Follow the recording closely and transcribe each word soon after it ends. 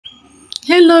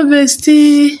Hello,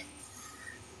 bestie.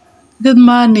 Good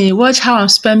morning. Watch how I'm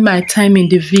spending my time in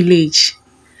the village.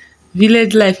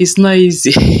 Village life is not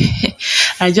easy.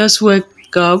 I just wake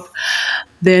up,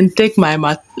 then take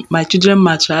my children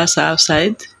mattress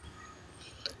outside.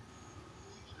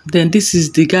 Then this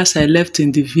is the gas I left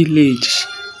in the village.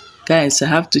 Guys, I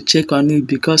have to check on it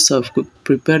because of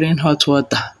preparing hot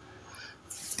water.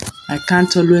 I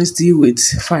can't always deal with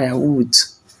firewood.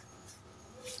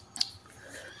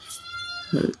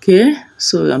 Okay,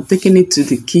 so I'm taking it to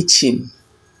the kitchen.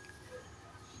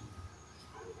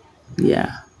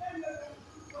 Yeah.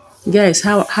 Guys,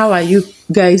 how are you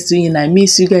guys doing? I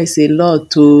miss you guys a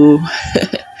lot too.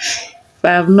 If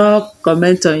I have not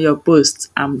comment on your post,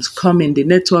 I'm coming. The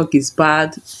network is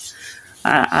bad.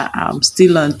 I'm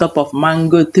still on top of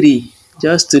mango tree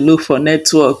just to look for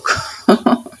network.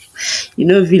 You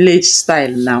know, village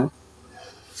style now.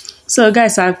 So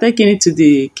guys, I've taken it to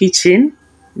the kitchen.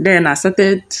 Then I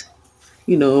started,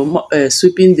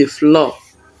 sweeping the floor.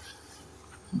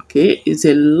 Okay, it's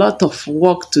a lot of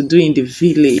work to do in the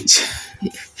village.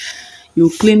 You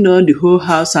clean all the whole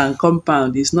house and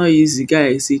compound. It's not easy,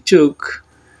 guys. It's a joke.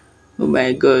 Oh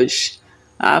my gosh.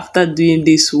 After doing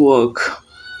this work,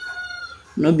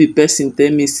 no be person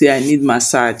tell me say I need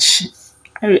massage.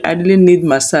 I really need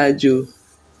massage. Oh.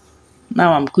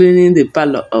 Now I'm cleaning the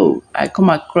parlor. Oh, I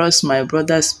come across my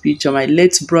brother's picture, my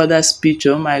late brother's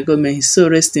picture. Oh my God, may he so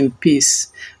rest in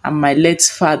peace. And my late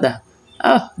father.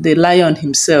 Oh, the lion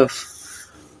himself.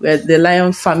 We're the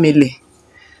lion family.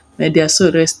 May they so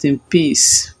rest in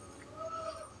peace.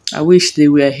 I wish they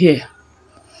were here.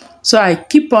 So I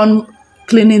keep on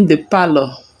cleaning the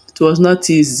parlor. It was not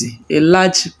easy. A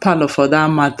large parlor for that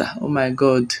matter. Oh my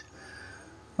God.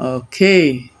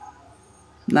 Okay.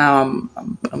 Now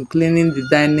I'm cleaning the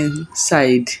dining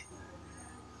side.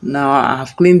 Now I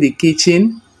have cleaned the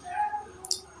kitchen.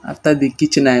 After the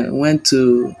kitchen, I went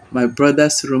to my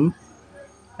brother's room.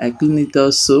 I cleaned it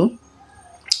also.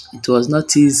 It was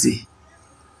not easy.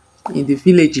 In the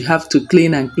village, you have to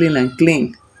clean and clean and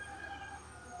clean.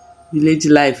 Village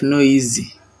life no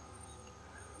easy.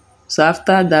 So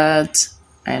after that,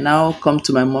 I now come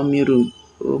to my mommy room.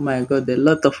 Oh my God, a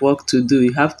lot of work to do.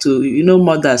 You have to,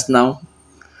 mothers now,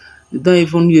 they don't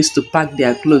even used to pack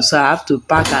their clothes. So I have to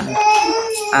pack and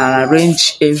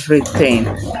arrange everything.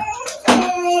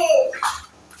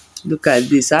 Look at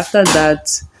this. After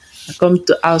that, I come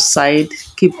to outside,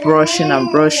 keep brushing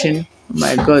and brushing. Oh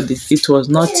my God, it was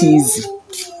not easy.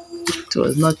 It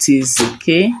was not easy,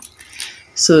 okay?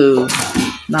 So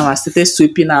now I started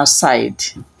sweeping outside.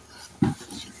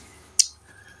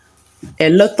 A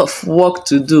lot of work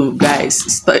to do, guys.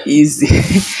 It's not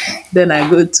easy. Then I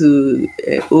go to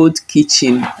old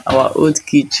kitchen, our old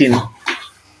kitchen,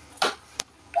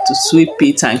 to sweep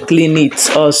it and clean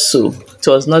it also. It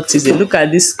was not easy. Look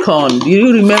at this corn. Do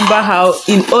you remember how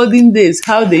in olden days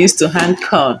how they used to hang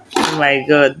corn? Oh my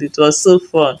God, it was so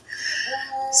fun.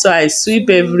 So I sweep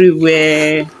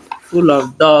everywhere, full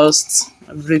of dust,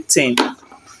 everything,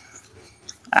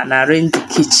 and arrange the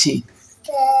kitchen.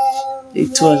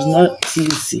 It was not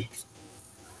easy.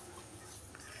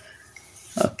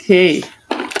 Okay,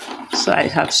 so I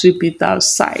have swept it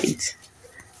outside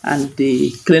and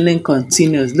the cleaning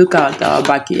continues. Look at our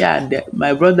backyard.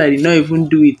 My brother did not even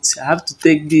do it. I have to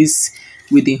take this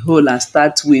weeding hole and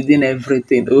start weeding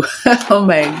everything. Oh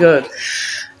my God.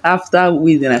 After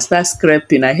weeding, I start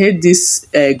scraping. I hate this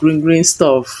green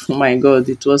stuff. Oh my God,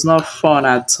 it was not fun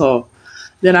at all.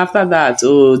 Then after that,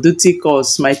 duty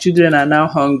calls. My children are now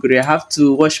hungry. I have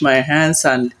to wash my hands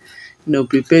and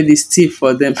prepare this tea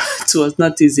for them. It was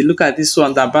not easy. Look at this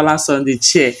one that balanced on the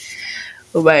chair.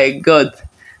 Oh my God,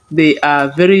 they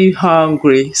are very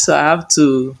hungry. So I have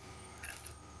to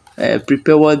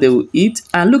prepare what they will eat.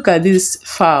 And look at this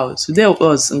fowl. Today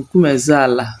was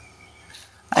Nkumezala.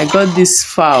 I got this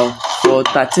fowl for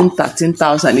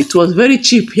 13,000. It was very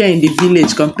cheap here in the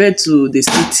village compared to the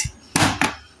city,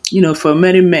 for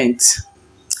merriment.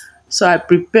 So I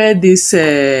prepared this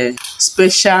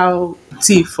special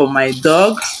tea for my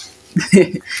dog.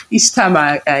 Each time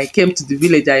I came to the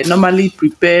village, I normally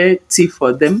prepare tea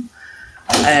for them.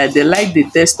 They like the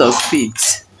taste of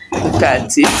it. Look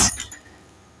at it.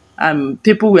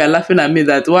 People were laughing at me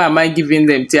that why am I giving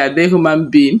them tea? Are they human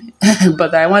being?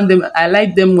 But I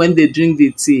like them when they drink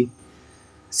the tea.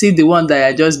 See the one that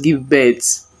I just give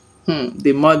birth.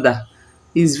 The mother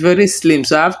is very slim,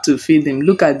 so I have to feed him.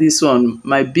 Look at this one,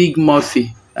 my big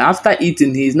Murphy. After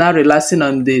eating, he's now relaxing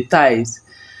on the thighs.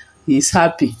 He's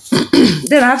happy.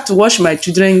 Then I have to wash my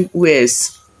children's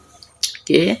wares.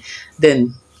 Okay,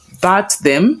 then bath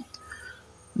them.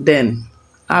 Then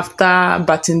after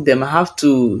bathing them, I have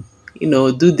to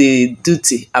do the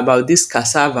duty about this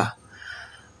cassava.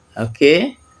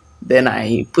 Okay, then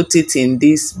I put it in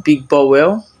this big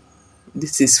bowl.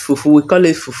 This is fufu. We call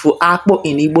it fufu akpo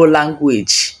in Igbo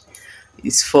language.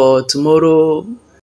 It's for tomorrow